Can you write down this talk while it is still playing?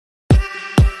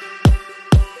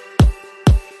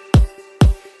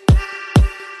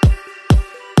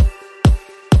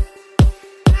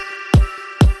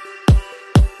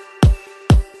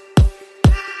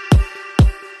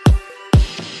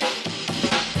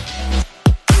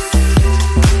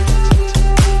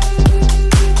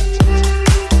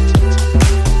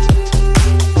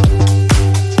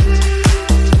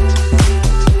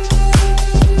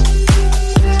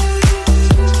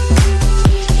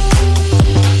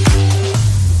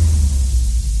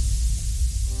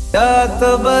तो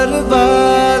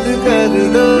बर्बाद कर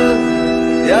दो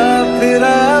या फिर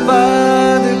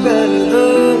आबाद कर दो,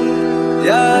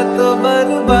 या तो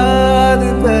बर्बाद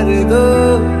कर दो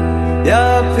या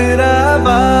फिर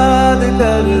आबाद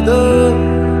कर दो।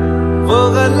 वो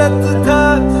गलत था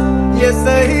ये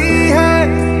सही है,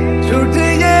 झूठ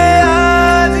ये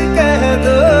आज कह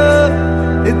दो।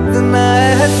 इतना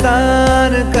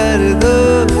एहसान कर दो,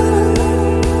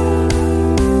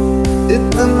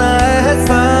 इतना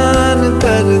एहसान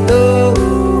कर दो,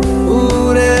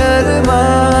 पूरे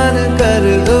अरमान कर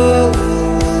दो।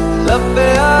 लब पे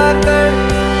आकर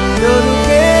जो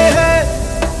रुके हैं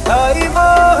आई वो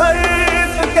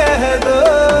हर्फ कह दो।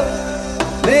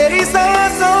 मेरी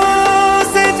सांसों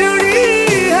से जुड़ी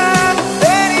है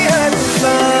तेरी हर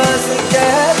सांस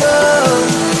कह दो।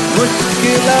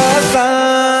 मुश्किल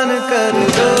आसान कर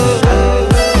दो।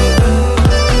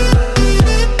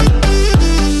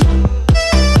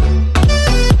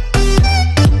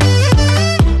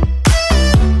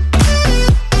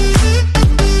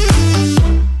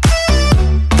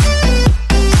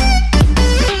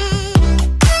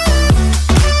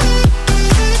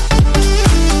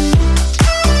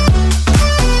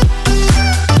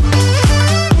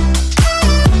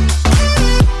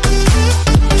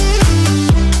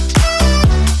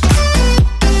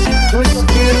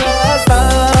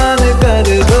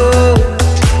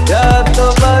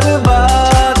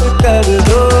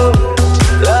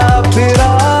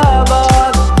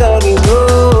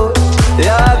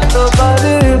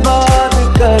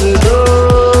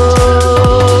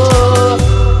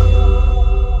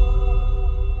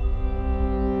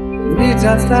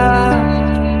 मीठा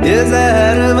ये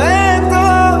जहर मैं तो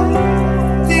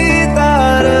जीता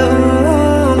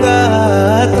रहूंगा,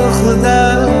 तो खुदा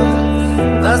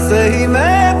न सही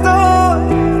मैं तो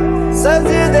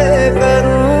सजदे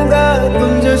करूंगा।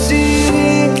 तुम जो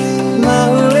शीर ना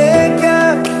हुए क्या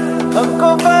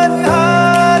हमको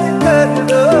बदहाल कर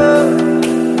दो।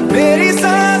 मेरी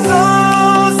सांसों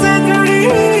से जुड़ी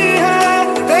है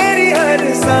तेरी हर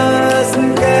सांस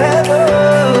कह दो।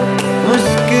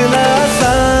 मुश्किल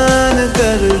आसान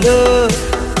कर दो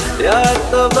या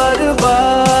तो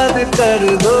बर्बाद कर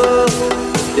दो,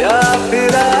 या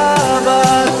फिर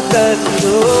आबाद कर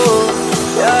दो,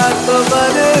 या तो